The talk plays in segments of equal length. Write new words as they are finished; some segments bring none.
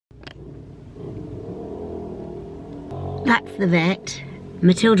That's the vet.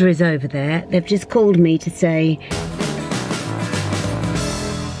 Matilda is over there. They've just called me to say...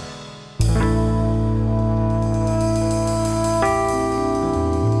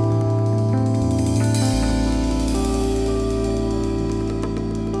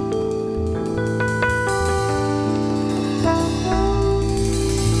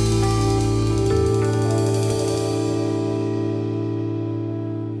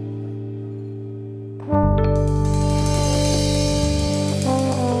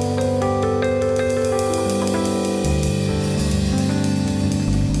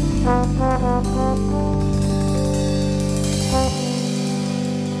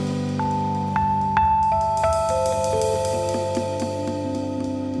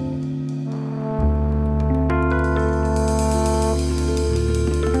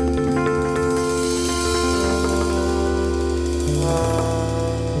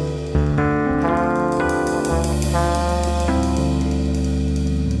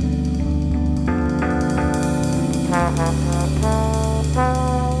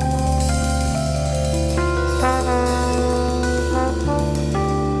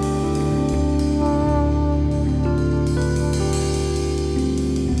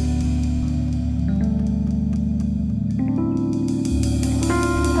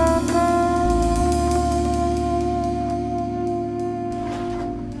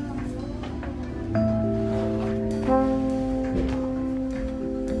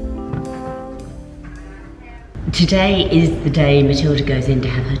 Today is the day Matilda goes in to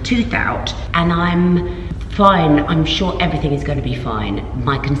have her tooth out, and I'm fine. I'm sure everything is going to be fine.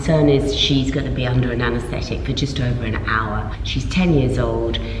 My concern is she's going to be under an anaesthetic for just over an hour. She's 10 years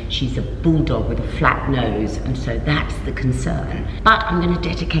old, she's a bulldog with a flat nose, and so that's the concern. But I'm going to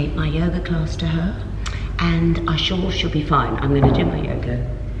dedicate my yoga class to her, and I'm sure she'll be fine. I'm going to do my yoga.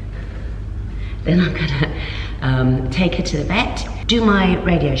 Then I'm going to take her to the vet, do my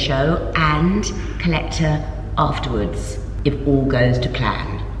radio show, and collect her afterwards, if all goes to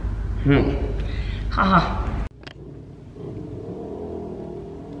plan.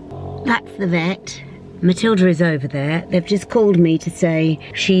 That's the vet. Matilda is over there. They've just called me to say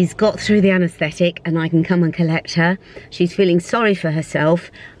she's got through the anaesthetic and I can come and collect her. She's feeling sorry for herself.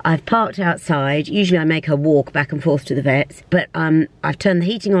 I've parked outside. Usually I make her walk back and forth to the vets, but I've turned the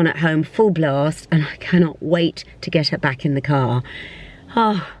heating on at home full blast and I cannot wait to get her back in the car.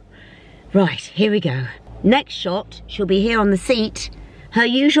 Right, here we go. Next shot, she'll be here on the seat, her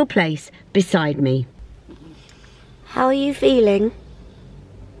usual place, beside me. How are you feeling?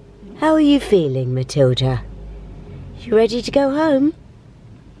 How are you feeling, Matilda? You ready to go home?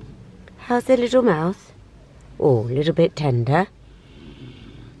 How's the little mouth? Oh, a little bit tender.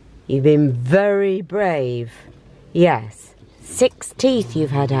 You've been very brave. Yes, 6 teeth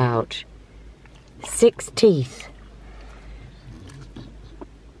you've had out. 6 teeth.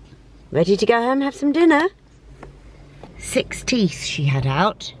 Ready to go home and have some dinner? 6 teeth she had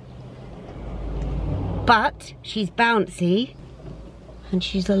out. But she's bouncy and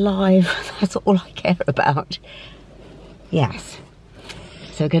she's alive. That's all I care about. Yes.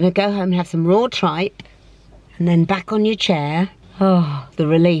 So gonna go home and have some raw tripe and then back on your chair. Oh, the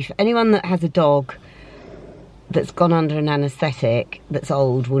relief. Anyone that has a dog that's gone under an anaesthetic that's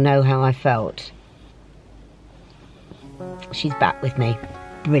old will know how I felt. She's back with me.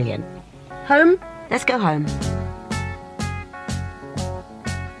 Brilliant. Home? Let's go home.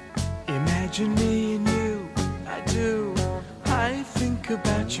 Imagine me and you, I do. I think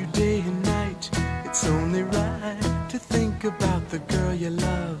about you day and night. It's only right to think about the girl you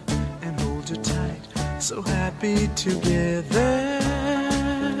love and hold her tight. So happy together.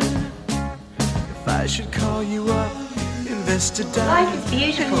 If I should call you up, invest a dime, Life is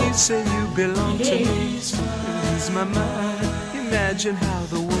beautiful. and you say you belong to me, ease my mind. Imagine how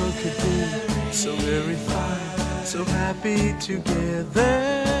the world could be so very fine, so happy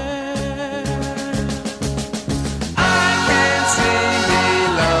together. I can't see me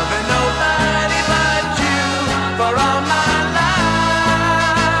loving nobody but you for all my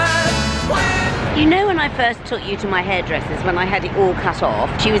life. You know when I first took you to my hairdresser's when I had it all cut off?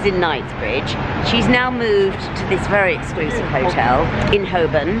 She was in Knightsbridge. She's now moved to this very exclusive hotel in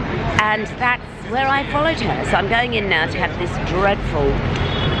Holborn, and that's where I followed her. So I'm going in now to have this dreadful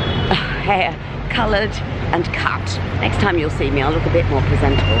hair coloured and cut. Next time you'll see me, I'll look a bit more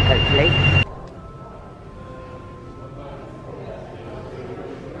presentable, hopefully.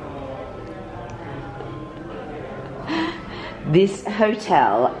 This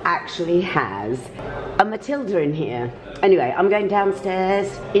hotel actually has a Matilda in here. Anyway, I'm going downstairs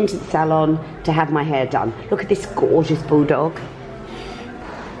into the salon to have my hair done. Look at this gorgeous bulldog.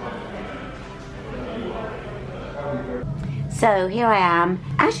 So here I am.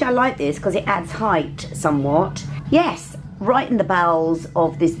 Actually, I like this because it adds height somewhat. Yes, right in the bowels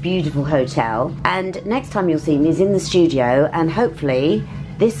of this beautiful hotel. And next time you'll see me is in the studio, and hopefully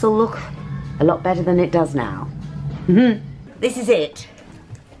this will look a lot better than it does now. This is it.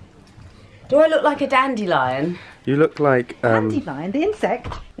 Do I look like a dandelion? You look like Dandelion, the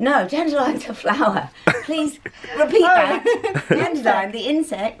insect. No, dandelion's a flower. Please repeat that. Dandelion, the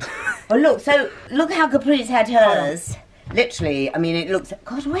insect. Oh look how Caprice had hers. Literally, I mean, it looks...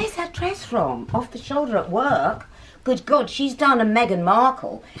 God, where's that dress from? Off the shoulder at work? Good God, she's done a Meghan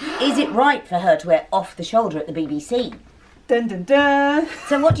Markle. Is it right for her to wear off the shoulder at the BBC? Dun dun dun.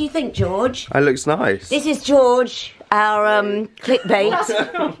 So what do you think, George? It looks nice. This is George, our clickbait.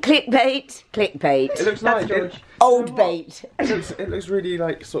 Clickbait. It looks nice. Old bait. It looks really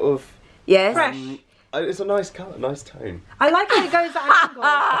like sort of... Yes? Fresh. It's a nice colour, nice tone. I like how it goes at an angle.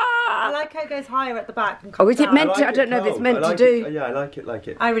 I like how it goes higher at the back and comes Oh, is it down. meant to? I don't know if it's meant to do. Yeah, I like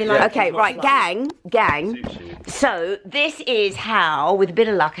it. I really like Okay, it. right, gang. Suits you. So this is how, with a bit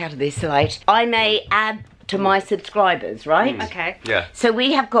of luck out of this light, I may add to my subscribers, right? Okay. Yeah. So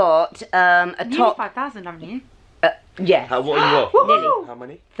we have got a Nearly top. 5,000, haven't you? Yeah, What are you off? Nearly. How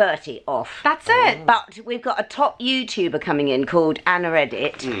many? 30 off. That's it. But we've got a top YouTuber coming in called Anna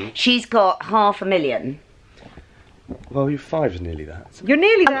Edit. She's got 500,000. Well, your 5 is nearly that. You're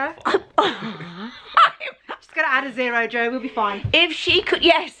nearly there. Just gonna add a 0, Joe. We'll be fine. If she could,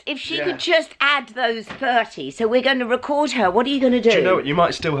 yes, if she could just add those 30. So we're going to record her. What are you going to do? Do you know what? You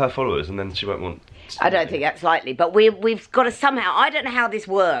might steal her followers and then she won't want... I don't think that's likely, but we've got to somehow, I don't know how this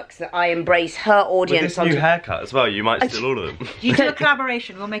works, that I embrace her With audience. this new haircut as well, you might steal all of them. You do a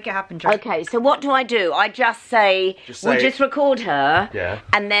collaboration. We'll make it happen, Joe. Okay, so what do? I just say, we'll just record her,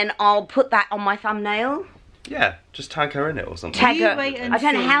 and then I'll put that on my thumbnail. Yeah, just tag her in it or something. Tag You her. wait and I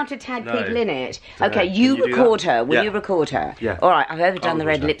don't know see. how to tag people in it. Don't Okay, know. you Can you do record that? her. Will Yeah. you record her? Yeah. All right, I've overdone I'll the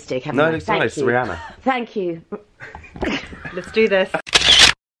red record her. lipstick, haven't No, I? it's Thank nice, you. Rihanna. Thank you. Let's do this.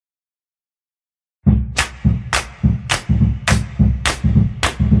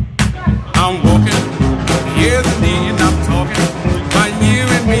 I'm walking, yeah, the